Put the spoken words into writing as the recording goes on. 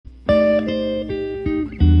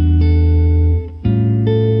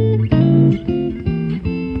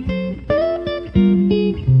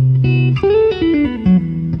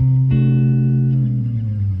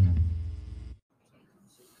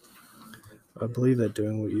I believe that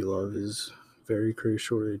doing what you love is very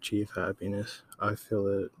crucial to achieve happiness. I feel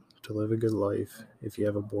that to live a good life, if you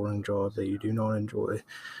have a boring job that you do not enjoy,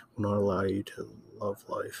 will not allow you to love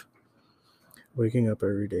life. Waking up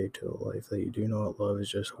every day to a life that you do not love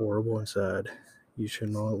is just horrible and sad. You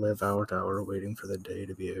should not live hour to hour waiting for the day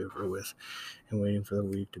to be over with and waiting for the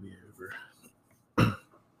week to be over.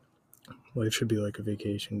 Life should be like a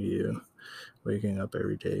vacation to you, waking up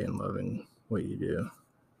every day and loving what you do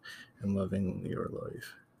and loving your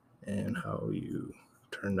life and how you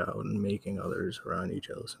turned out and making others around you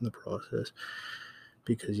jealous in the process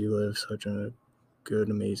because you live such a good,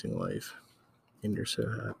 amazing life and you're so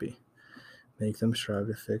happy. Make them strive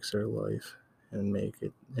to fix their life and make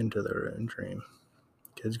it into their own dream.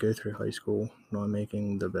 Kids go through high school not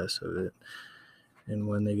making the best of it, and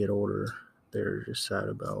when they get older, they're just sad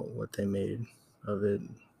about what they made of it.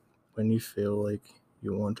 When you feel like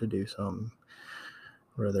you want to do something,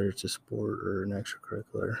 whether it's a sport or an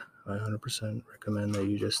extracurricular, I 100% recommend that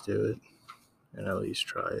you just do it and at least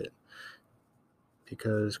try it.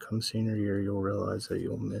 Because come senior year, you'll realize that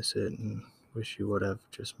you'll miss it and wish you would have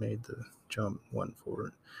just made the jump, went for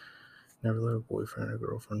it. Never let a boyfriend or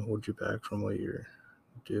girlfriend hold you back from what you're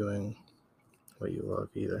doing, what you love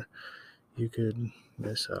either. You could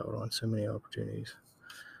miss out on so many opportunities.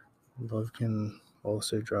 Love can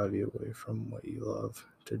also drive you away from what you love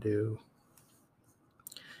to do,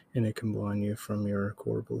 and it can blind you from your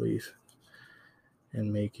core belief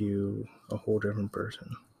and make you a whole different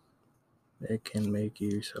person. It can make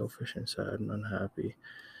you selfish and sad and unhappy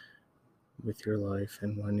with your life,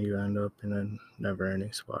 and when you end up in a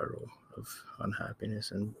never-ending spiral of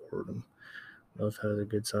unhappiness and boredom. Love has a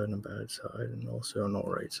good side and a bad side, and also an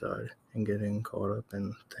alright side, and getting caught up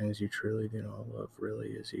in things you truly do not love really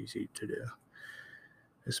is easy to do,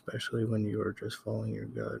 especially when you are just following your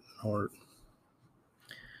gut and heart.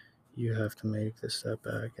 You have to make the step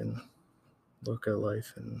back and look at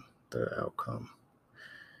life and the outcome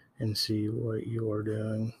and see what you are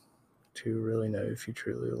doing to really know if you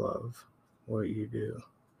truly love what you do,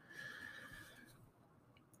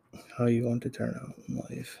 how you want to turn out in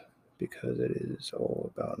life, because it is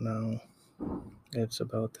all about now. It's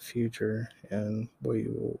about the future and what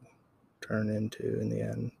you will turn into in the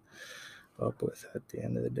end, up with at the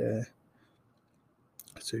end of the day.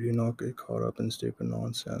 So do not get caught up in stupid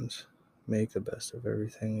nonsense. Make the best of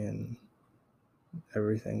everything, and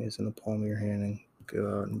everything is in the palm of your hand, and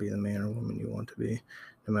go out and be the man or woman you want to be,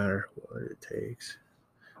 no matter what it takes.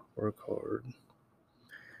 Work hard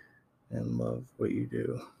and love what you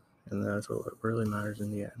do, and that's all that really matters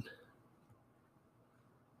in the end.